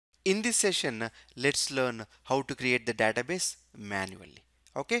In this session, let's learn how to create the database manually.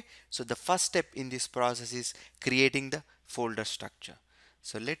 Okay, so the first step in this process is creating the folder structure.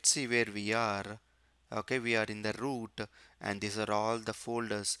 So let's see where we are. Okay, we are in the root, and these are all the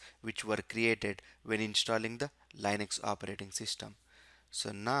folders which were created when installing the Linux operating system.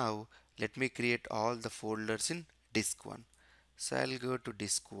 So now let me create all the folders in disk 1. So I'll go to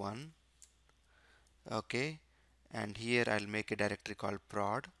disk 1. Okay, and here I'll make a directory called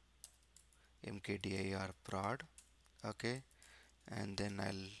prod, mkdir prod. Okay, and then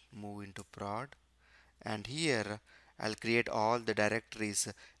I'll move into prod, and here I'll create all the directories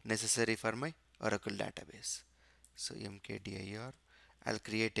necessary for my Oracle database. So mkdir, I'll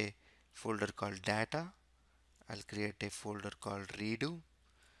create a folder called data, I'll create a folder called redo,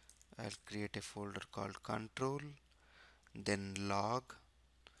 I'll create a folder called control, then log,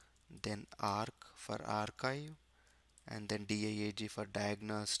 then arc for archive, and then DIAG for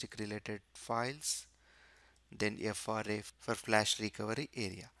diagnostic related files, then FRA for flash recovery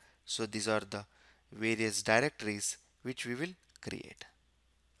area. So these are the various directories which we will create.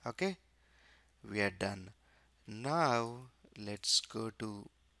 Okay, we are done. Now let's go to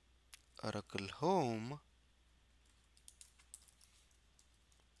Oracle Home,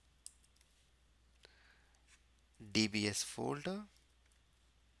 DBS folder.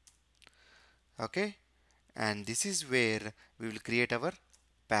 Okay, and this is where we will create our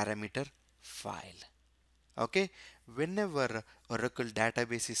parameter file. Okay, whenever Oracle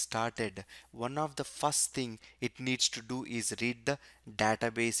database is started, one of the first thing it needs to do is read the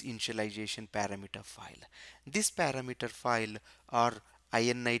database initialization parameter file. This parameter file, or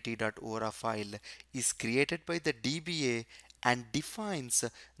init.ora file, is created by the DBA and defines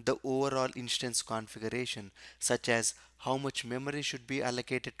the overall instance configuration, such as how much memory should be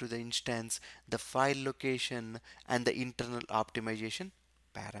allocated to the instance, the file location, and the internal optimization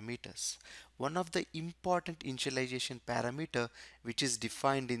parameters. One of the important initialization parameter which is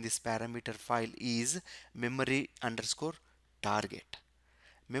defined in this parameter file is memory underscore target.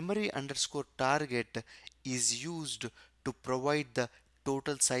 Memory underscore target is used to provide the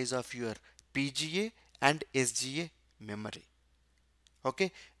total size of your PGA and SGA memory.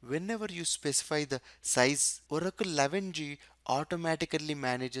 Okay, whenever you specify the size, Oracle 11g automatically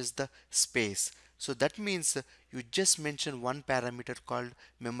manages the space. So that means you just mention one parameter called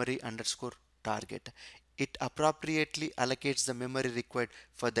memory underscore target. It appropriately allocates the memory required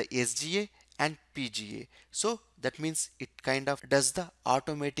for the SGA and PGA. So that means it kind of does the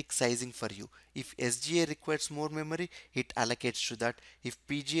automatic sizing for you. If SGA requires more memory, it allocates to that. If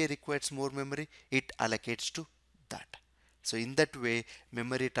PGA requires more memory, it allocates to that. So in that way,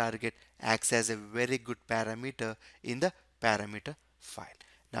 memory target acts as a very good parameter in the parameter file.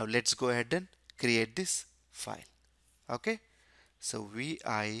 Now let's go ahead and create this file. Okay, so vi,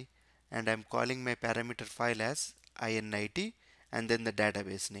 and I'm calling my parameter file as init, and then the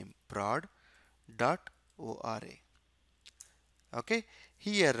database name prod.ora. Okay,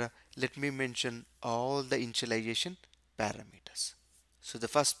 here let me mention all the initialization parameters. So the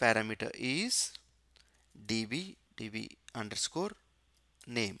first parameter is db underscore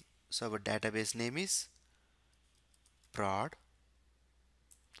name. So our database name is prod,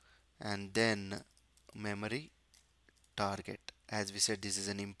 and then memory target. As we said, this is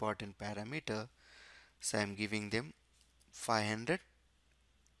an important parameter, so I'm giving them 500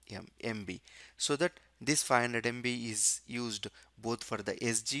 MB, so that this 500 MB is used both for the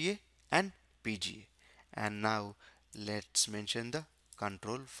SGA and PGA. And now let's mention the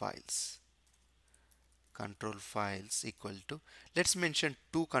control files equal to, let's mention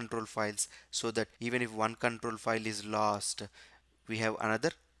two control files, so that even if one control file is lost, we have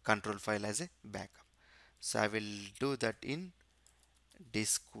another control file as a backup. So I will do that in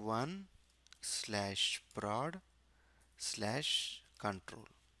disk1 slash prod slash control.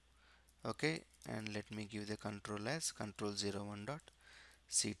 Okay, and let me give the control as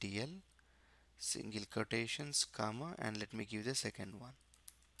control01.ctl single quotations comma, and let me give the second one,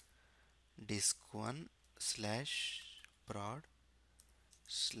 disk1 slash prod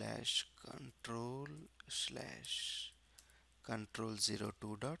slash control slash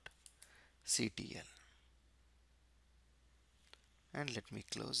control02.ctl, and let me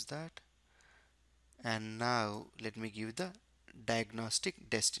close that. And now let me give the diagnostic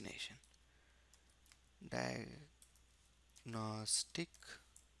destination, diagnostic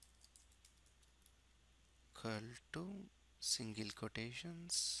equal to single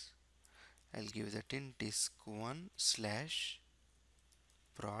quotations, I'll give that in disk1 slash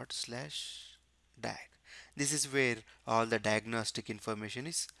prod slash diag. This is where all the diagnostic information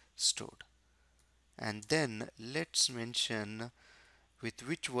is stored. And then let's mention with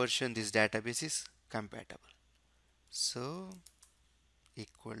which version this database is compatible. So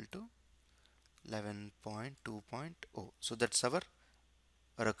equal to 11.2.0. So that's our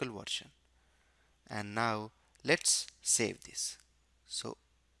Oracle version. And now let's save this. So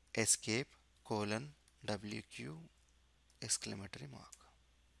escape colon WQ exclamatory mark.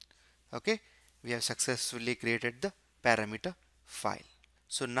 Okay, we have successfully created the parameter file.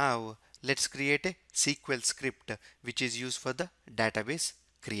 So now let's create a SQL script which is used for the database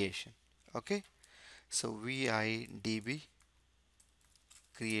creation. Okay, so vidb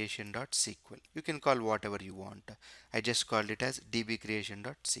creation.sql. You can call whatever you want. I just called it as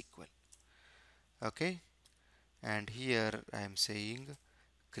dbcreation.sql. Okay, and here I am saying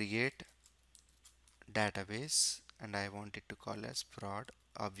create database and I want it to call as prod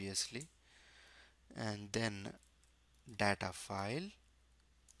obviously, and then data file.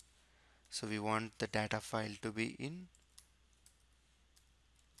 So we want the data file to be in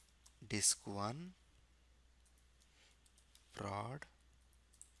disk1 prod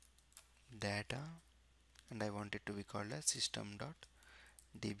data, and I want it to be called as system.dbf.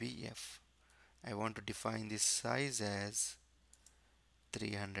 I want to define this size as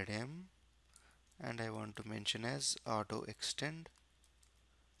 300 and I want to mention as auto extend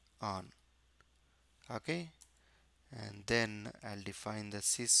on. Okay, and then I'll define the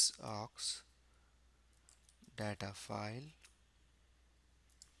sysaux data file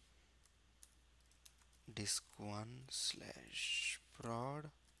disk1 slash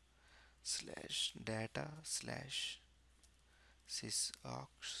prod slash data slash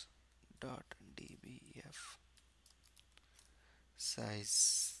sysaux dot dbf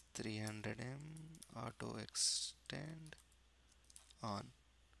size 300 auto extend on.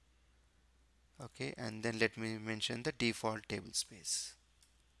 Okay, and then let me mention the default table space.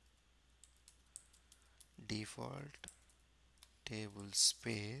 Default table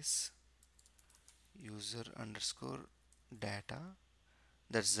space user underscore data,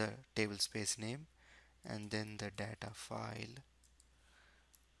 that's the table space name, and then the data file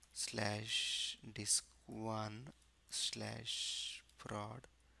slash disk1 slash prod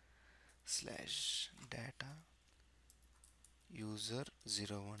slash data user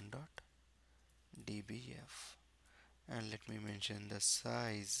 01 dot dbf, and let me mention the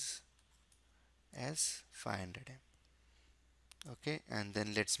size as 500 okay, and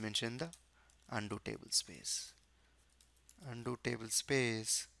then let's mention the undo table space,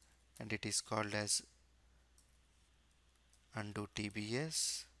 and it is called as undo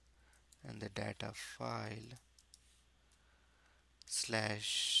tbs, and the data file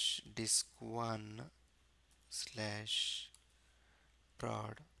slash disk1 slash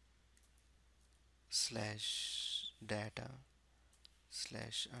prod slash data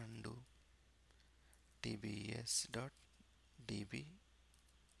slash undo tbs dot dbf,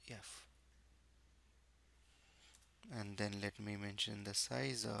 and then let me mention the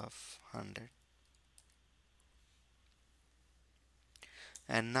size of 100.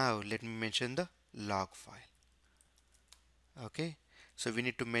 And now let me mention the log file. Okay, so we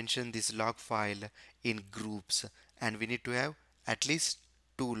need to mention this log file in groups, and we need to have at least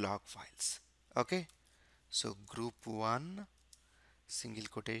 2 log files. Okay, so group 1 single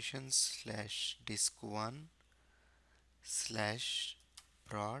quotations slash disk1 slash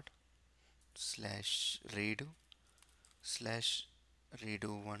prod slash redo1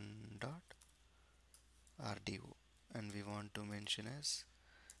 dot rdo, and we want to mention as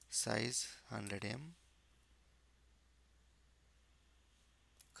size 100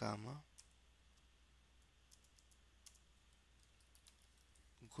 comma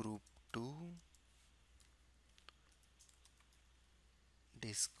group 2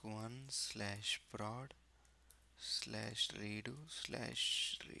 disk1 slash prod slash redo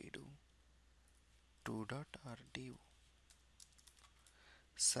 2 dot rdo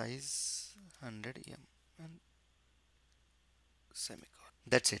size 100 and semicolon.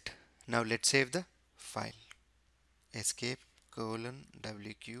 That's it. Now let's save the file. Escape colon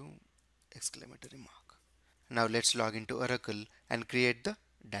wq exclamatory mark. Now let's log into Oracle and create the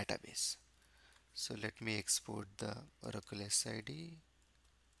database. So let me export the Oracle SID,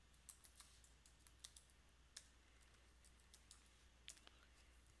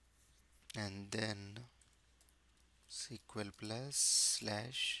 and then SQL plus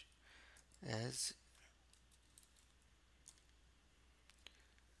slash as.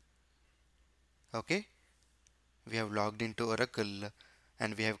 Okay, we have logged into Oracle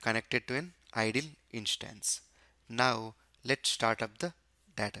and we have connected to an idle instance. Now let's start up the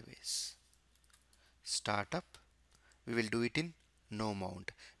database. Startup, we will do it in no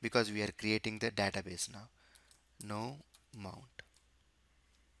mount because we are creating the database now. No mount.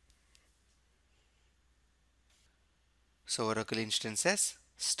 So Oracle instance has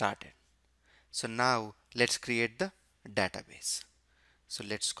started. So now let's create the database. So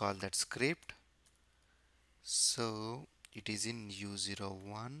let's call that script. So it is in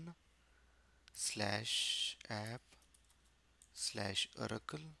u01 slash app slash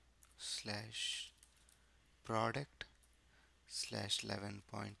oracle slash product slash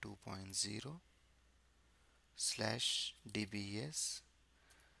 11.2.0 slash dbs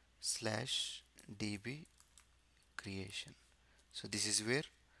slash db creation. So this is where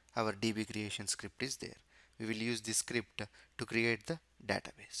our db creation script is there. We will use this script to create the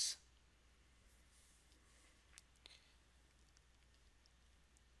database.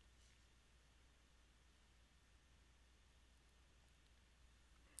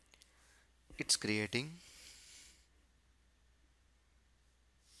 It's creating.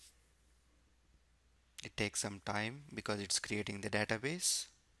 It takes some time because it's creating the database.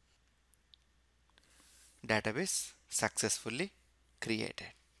 Database successfully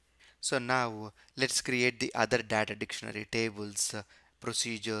created. So now let's create the other data dictionary tables,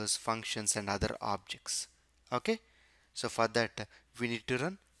 procedures, functions and other objects. Okay. So for that we need to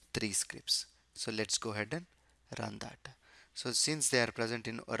run three scripts. So let's go ahead and run that. So since they are present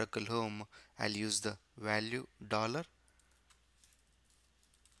in Oracle Home, I'll use the value dollar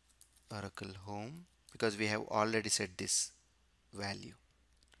Oracle Home because we have already set this value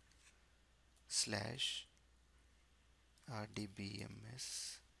slash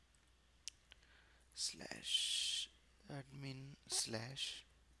rdbms slash admin slash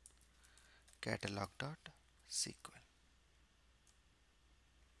catalog dot sql.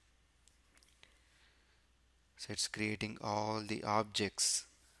 So it's creating all the objects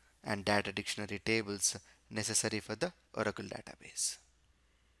and data dictionary tables necessary for the Oracle database.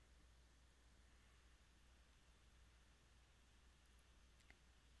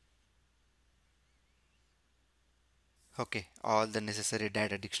 Okay, all the necessary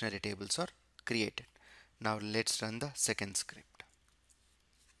data dictionary tables are created. Now let's run the second script.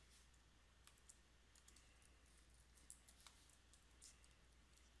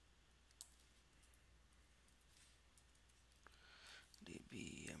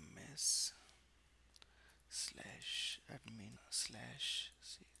 dbms slash admin slash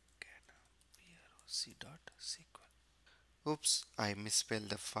proc.sql. Oops, I misspelled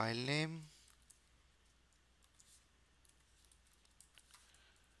the file name.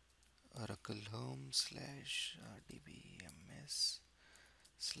 Oracle Home slash rdbms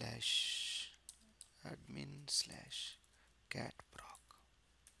slash admin slash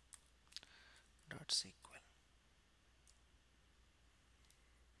catproc.sql.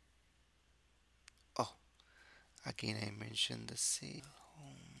 Oh, again I mentioned the same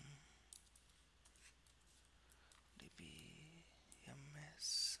home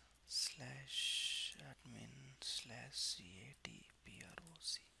dbms slash admin slash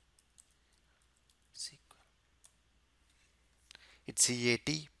catproc SQL. It's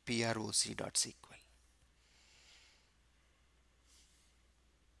catproc.sql.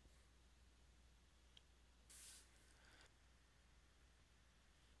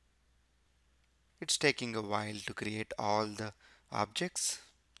 It's taking a while to create all the objects,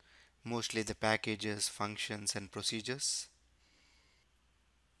 mostly the packages, functions and procedures.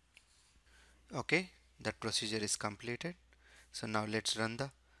 Okay, that procedure is completed. So now let's run the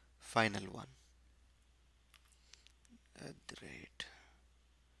final one. At the rate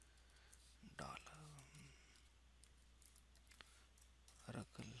dollar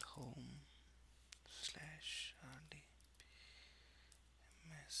Oracle Home slash rdms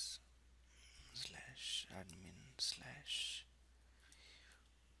slash admin slash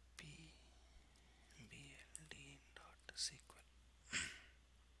pbld.sql.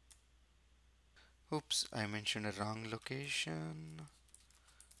 Oops, I mentioned a wrong location.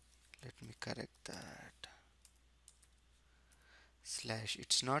 Let me correct that. Slash,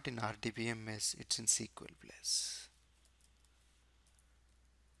 it's not in rdbms, it's in SQL plus.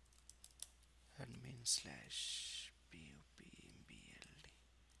 Admin slash pupbld.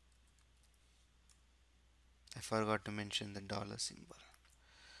 I forgot to mention the dollar symbol.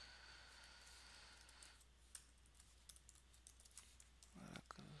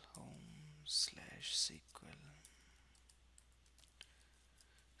 Oracle Home slash SQL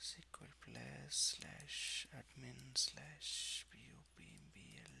plus slash admin slash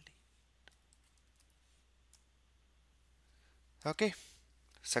pupbld. Okay,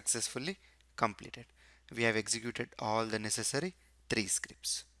 successfully completed. We have executed all the necessary three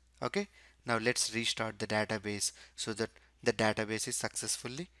scripts. Okay, now let's restart the database so that the database is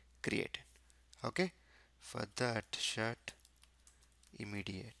successfully created. Okay, for that shut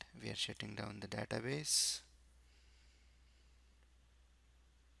immediate. We are shutting down the database.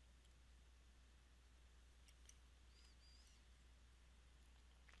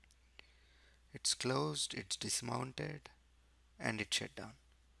 It's closed, it's dismounted, and it shut down.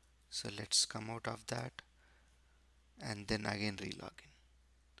 So let's come out of that and then again relog in.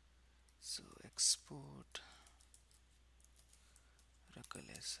 So export Oracle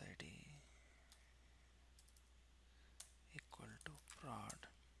SID equal to prod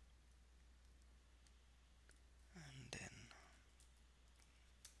and then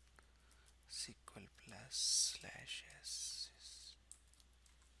SQL plus slash s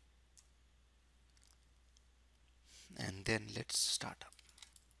and then let's start up.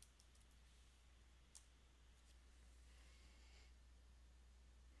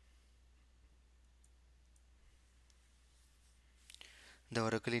 The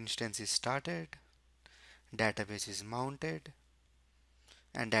Oracle instance is started, database is mounted,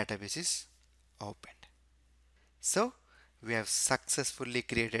 and database is opened. So we have successfully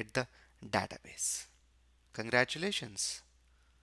created the database. Congratulations.